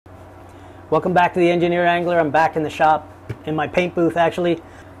Welcome back to the Engineer Angler. I'm back in the shop, in my paint booth actually.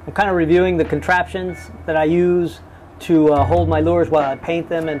 I'm kind of reviewing the contraptions that I use to hold my lures while I paint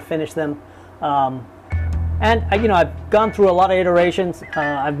them and finish them. I've gone through a lot of iterations.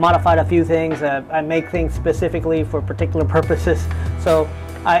 I've modified a few things. I make things specifically for particular purposes. So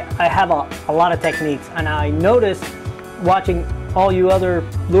I have a lot of techniques. And I noticed, watching all you other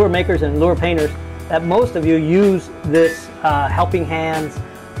lure makers and lure painters, that most of you use this helping hands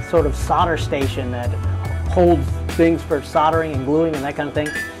sort of solder station that holds things for soldering and gluing and that kind of thing.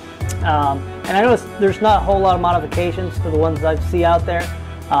 And I noticed there's not a whole lot of modifications to the ones I see out there.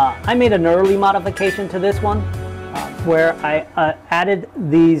 I made an early modification to this one where I added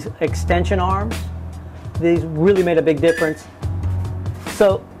these extension arms. These really made a big difference.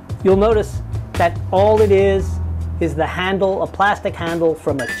 So you'll notice that all it is the handle, a plastic handle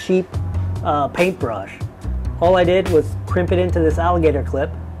from a cheap paintbrush. All I did was crimp it into this alligator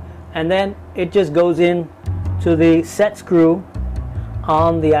clip, and then it just goes in to the set screw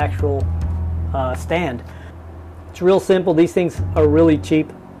on the actual stand. It's real simple. These things are really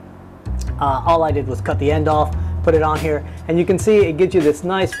cheap. All I did was cut the end off, put it on here, and you can see it gives you this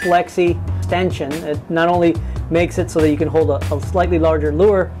nice flexy extension. It not only makes it so that you can hold a slightly larger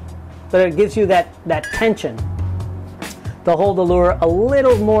lure, but it gives you that tension to hold the lure a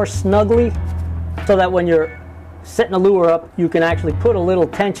little more snugly, so that when you're setting a lure up, you can actually put a little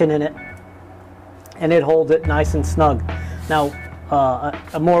tension in it and it holds it nice and snug. Now,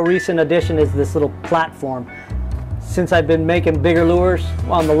 a more recent addition is this little platform. Since I've been making bigger lures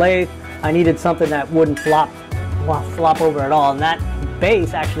on the lathe, I needed something that wouldn't flop over at all, and that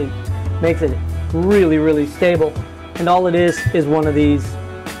base actually makes it really, really stable. And all it is one of these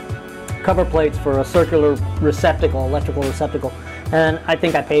cover plates for a circular receptacle, electrical receptacle. And I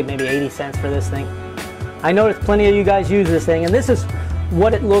think I paid maybe 80 cents for this thing. I noticed plenty of you guys use this thing, and this is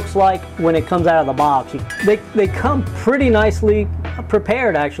what it looks like when it comes out of the box. They come pretty nicely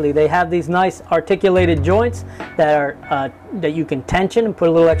prepared actually. They have these nice articulated joints that are that you can tension and put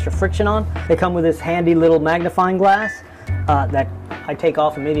a little extra friction on. They come with this handy little magnifying glass that I take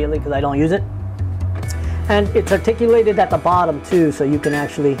off immediately because I don't use it. And it's articulated at the bottom too, so you can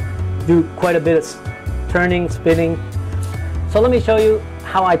actually do quite a bit of turning, spinning. So let me show you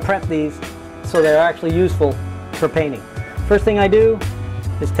how I prep these so they're actually useful for painting. First thing I do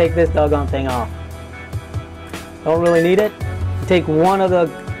is take this doggone thing off. Don't really need it. Take one of the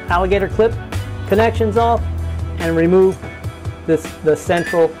alligator clip connections off and remove the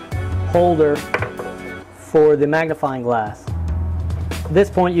central holder for the magnifying glass. At this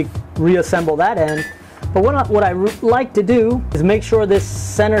point you reassemble that end. But what I like to do is make sure this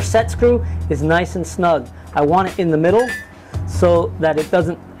center set screw is nice and snug. I want it in the middle so that it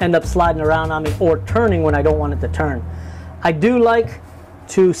doesn't end up sliding around on me or turning when I don't want it to turn. I do like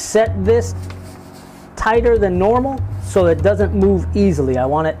to set this tighter than normal so it doesn't move easily. I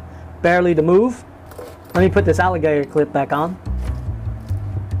want it barely to move. Let me put this alligator clip back on.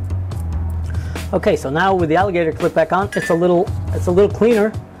 Okay, so now with the alligator clip back on, it's a little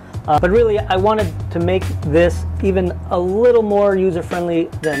cleaner. But really, I wanted to make this even a little more user-friendly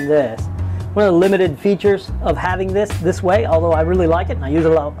than this. One of the limited features of having this way, although I really like it and I use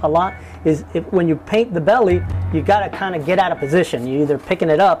it a lot, is when you paint the belly, you got to kind of get out of position. You're either picking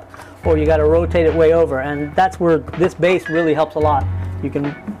it up or you got to rotate it way over, and that's where this base really helps a lot. You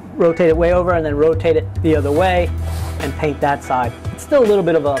can rotate it way over and then rotate it the other way and paint that side. It's still a little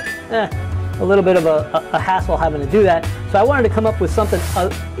bit of a hassle having to do that. So I wanted to come up with something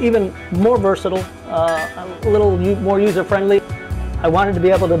even more versatile, a little more user-friendly. I wanted to be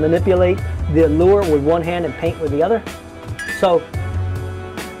able to manipulate the lure with one hand and paint with the other. So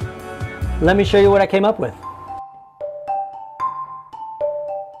let me show you what I came up with.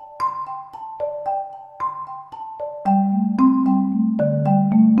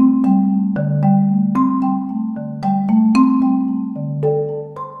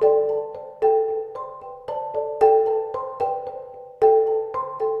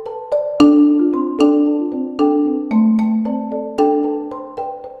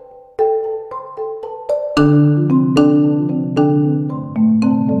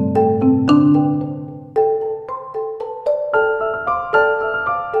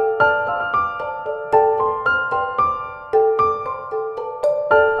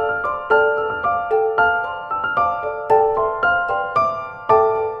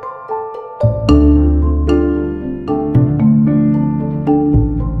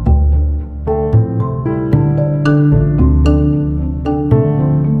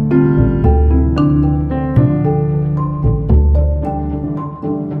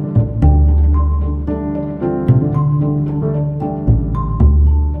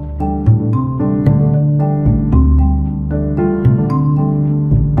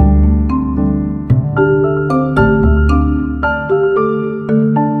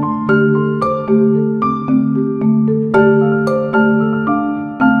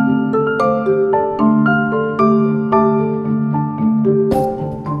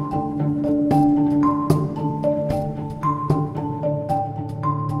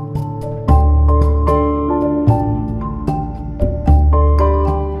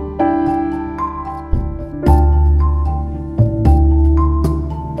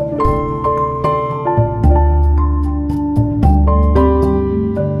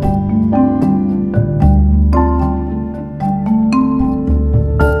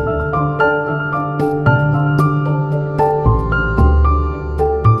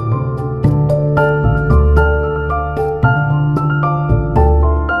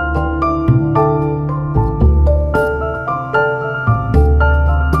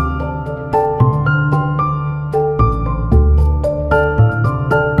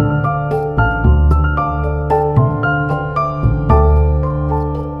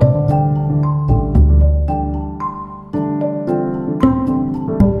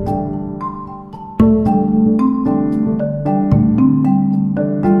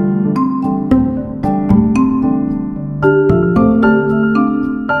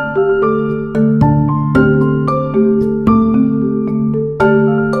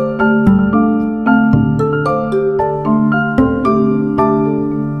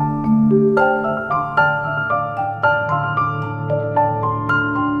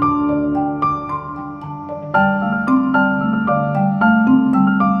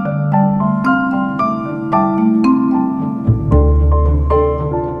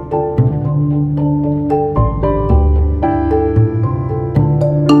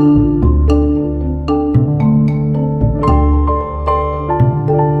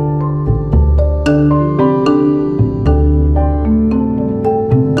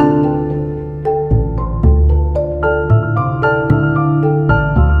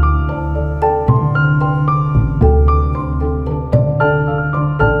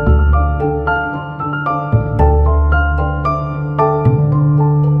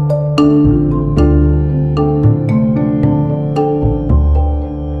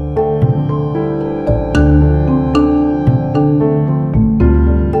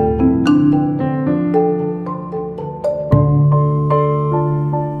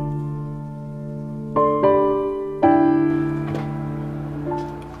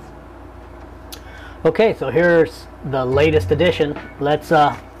 Okay, so here's the latest edition. Let's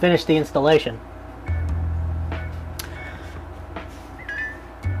finish the installation.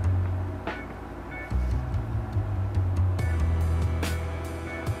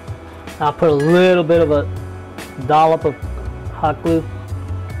 I'll put a little bit of a dollop of hot glue.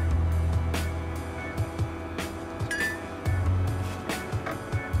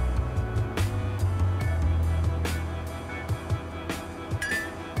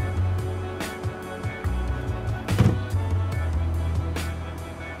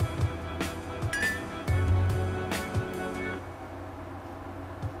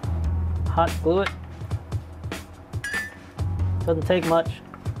 Hot glue it. Doesn't take much.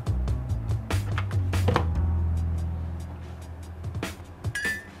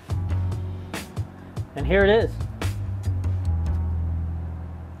 And here it is.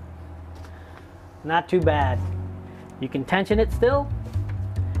 Not too bad. You can tension it still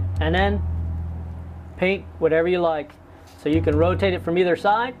and then paint whatever you like. So you can rotate it from either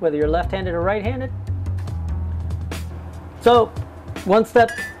side, whether you're left-handed or right-handed. So one step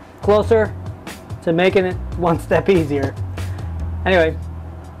closer to making it one step easier. Anyway,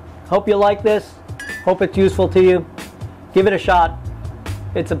 hope you like this. Hope it's useful to you. Give it a shot.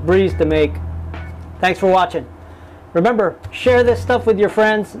 It's a breeze to make. Thanks for watching. Remember, share this stuff with your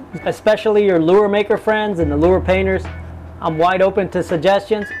friends, especially your lure maker friends and the lure painters. I'm wide open to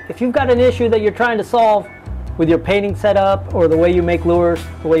suggestions. If you've got an issue that you're trying to solve with your painting setup or the way you make lures,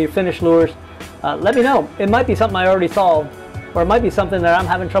 the way you finish lures, let me know. It might be something I already solved, or it might be something that I'm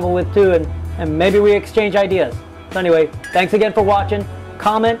having trouble with too, and maybe we exchange ideas. So anyway, thanks again for watching.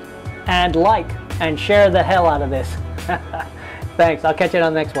 Comment and like and share the hell out of this. Thanks. I'll catch you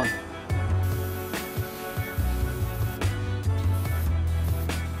on the next one.